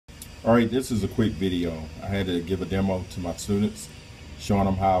Alright, this is a quick video. I had to give a demo to my students showing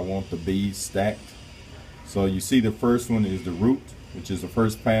them how I want the beads stacked. So you see the first one is the root, which is the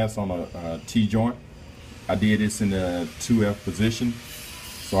first pass on a T-joint. I did this in the 2F position.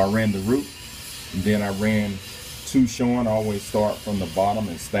 So I ran the root and then I ran 2 showing. I always start from the bottom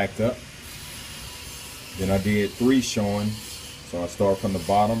and stacked up. Then I did 3 showing. So I start from the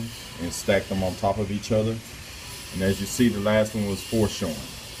bottom and stack them on top of each other. And as you see, the last one was 4 showing.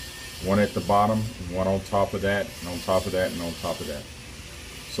 1 at the bottom, 1 on top of that, and on top of that, and on top of that.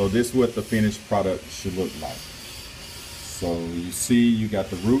 So this is what the finished product should look like. So you see you got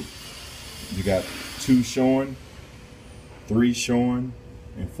the root, you got 2 showing, 3 showing,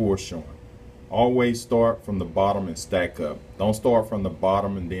 and 4 showing. Always start from the bottom and stack up. Don't start from the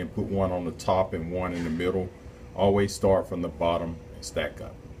bottom and then put 1 on the top and 1 in the middle. Always start from the bottom and stack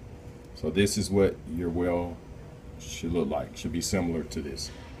up. So this is what your well should look like. Should be similar to this.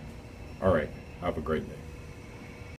 All right, have a great day.